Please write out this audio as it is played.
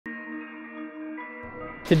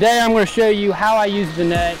Today I'm going to show you how I use the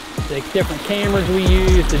net, the different cameras we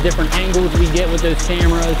use, the different angles we get with those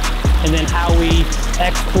cameras, and then how we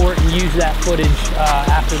export and use that footage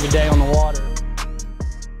after the day on the water.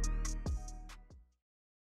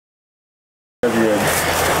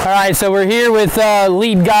 Alright, so we're here with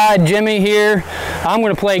lead guide Jimmy here. I'm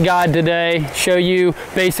going to play guide today, show you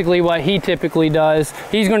basically what he typically does.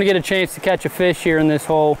 He's going to get a chance to catch a fish here in this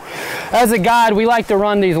hole. As a guide, we like to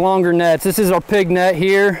run these longer nets. This is our pig net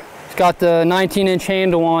here. It's got the 19-inch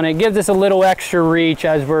handle on it. It gives us a little extra reach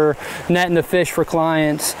as we're netting the fish for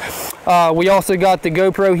clients. We also got the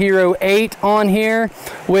GoPro Hero 8 on here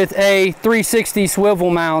with a 360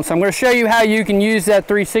 swivel mount. So I'm going to show you how you can use that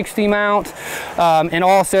 360 mount and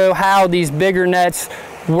also how these bigger nets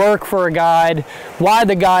work for a guide, why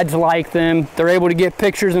the guides like them. They're able to get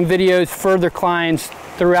pictures and videos for their clients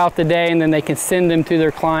throughout the day, and then they can send them to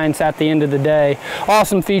their clients at the end of the day.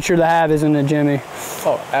 Awesome feature to have, isn't it, Jimmy?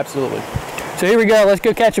 Oh, absolutely. So here we go. Let's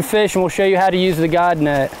go catch a fish and we'll show you how to use the guide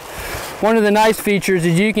net. One of the nice features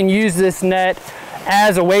is you can use this net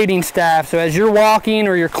as a waiting staff. So as you're walking,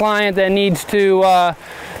 or your client that needs to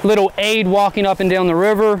little aid walking up and down the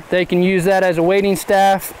river, they can use that as a waiting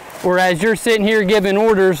staff. Or as you're sitting here giving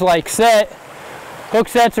orders like set, hook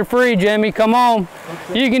sets are free, Jimmy, come on.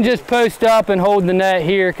 Okay. You can just post up and hold the net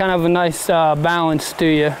here, kind of a nice balance to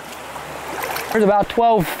you. There's about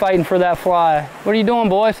 12 fighting for that fly. What are you doing,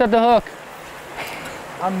 boy? Set the hook.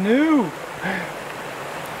 I'm new.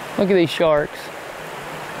 Look at these sharks.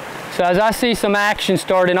 So as I see some action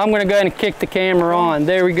starting, I'm gonna go ahead and kick the camera on.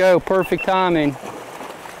 There we go, perfect timing.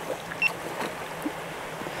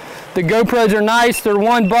 The GoPros are nice. They're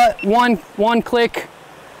one click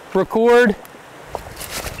record.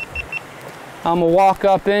 I'm gonna walk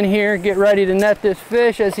up in here, get ready to net this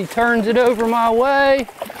fish as he turns it over my way.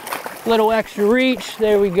 Little extra reach,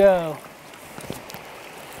 there we go.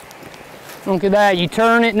 Look at that, you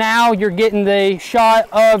turn it now, you're getting the shot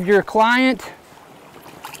of your client.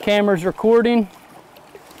 Camera's recording.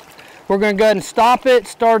 We're gonna go ahead and stop it,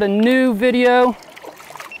 start a new video.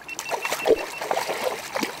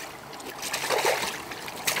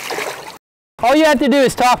 All you have to do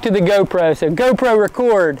is talk to the GoPro. So GoPro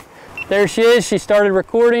record. There she is, she started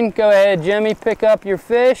recording. Go ahead, Jimmy, pick up your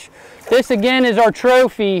fish. This again is our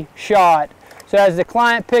trophy shot. So as the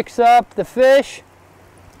client picks up the fish,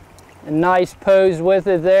 a nice pose with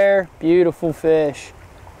it there, beautiful fish.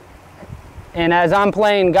 And as I'm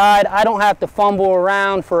playing guide, I don't have to fumble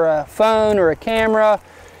around for a phone or a camera.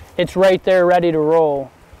 It's right there ready to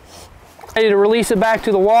roll. Ready to release it back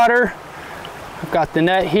to the water. I've got the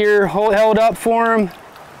net here held up for him.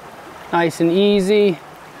 Nice and easy.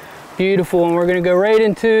 Beautiful, and we're gonna go right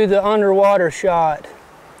into the underwater shot.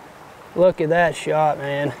 Look at that shot,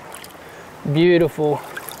 man. Beautiful.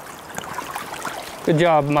 Good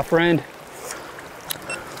job, my friend.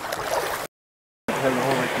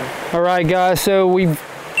 All right, guys, so we've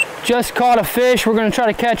just caught a fish. We're gonna try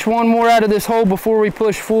to catch one more out of this hole before we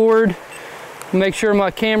push forward. Make sure my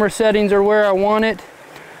camera settings are where I want it.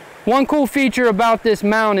 One cool feature about this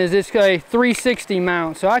mount is it's a 360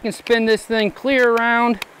 mount, so I can spin this thing clear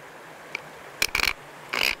around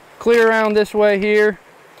this way here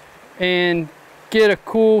and get a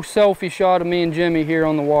cool selfie shot of me and Jimmy here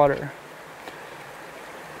on the water.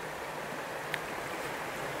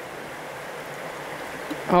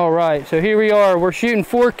 All right, so here we are. We're shooting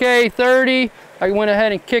 4K 30. I went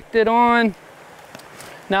ahead and kicked it on.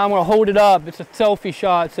 Now I'm gonna hold it up. It's a selfie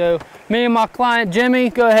shot. So me and my client Jimmy,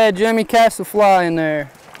 go ahead Jimmy, cast the fly in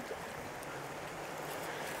there.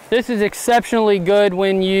 This is exceptionally good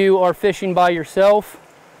when you are fishing by yourself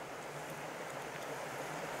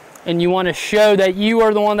and you want to show that you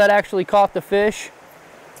are the one that actually caught the fish.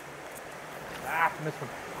 Ah, missed one.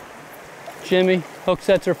 Jimmy, hook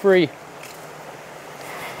sets are free.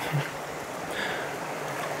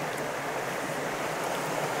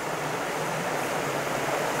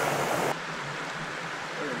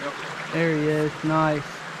 There he is, nice.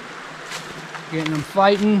 Getting them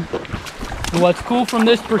fighting. And what's cool from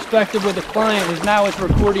this perspective with the client is now it's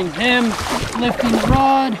recording him lifting the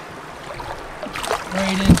rod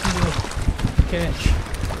right into the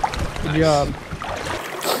catch. Good job.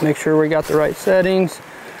 Make sure we got the right settings.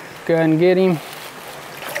 Go ahead and get him.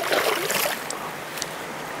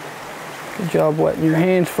 Good job wetting your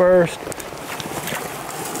hands first.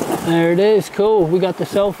 There it is, cool. We got the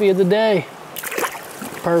selfie of the day.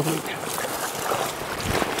 Perfect.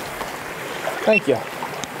 Thank you.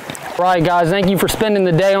 Right, guys, thank you for spending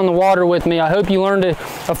the day on the water with me. I hope you learned a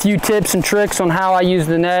few tips and tricks on how I use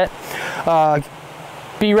the net.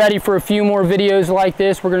 be ready for a few more videos like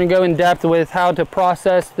this. We're going to go in depth with how to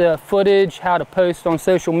process the footage, how to post on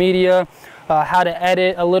social media, how to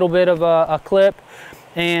edit a little bit of a clip,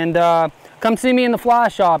 and come see me in the fly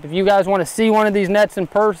shop. If you guys want to see one of these nets in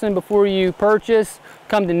person before you purchase,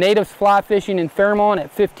 come to Natives Fly Fishing in Fairmont at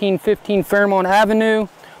 1515 Fairmont Avenue.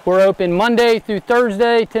 We're open Monday through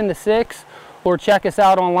Thursday, 10 to 6, or check us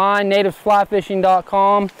out online,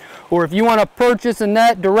 nativesflyfishing.com. Or if you want to purchase a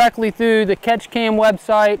net directly through the CatchCam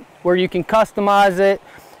website where you can customize it,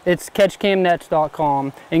 it's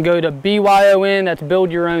catchcamnets.com. And go to BYON, that's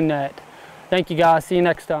Build Your Own Net. Thank you guys, see you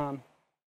next time.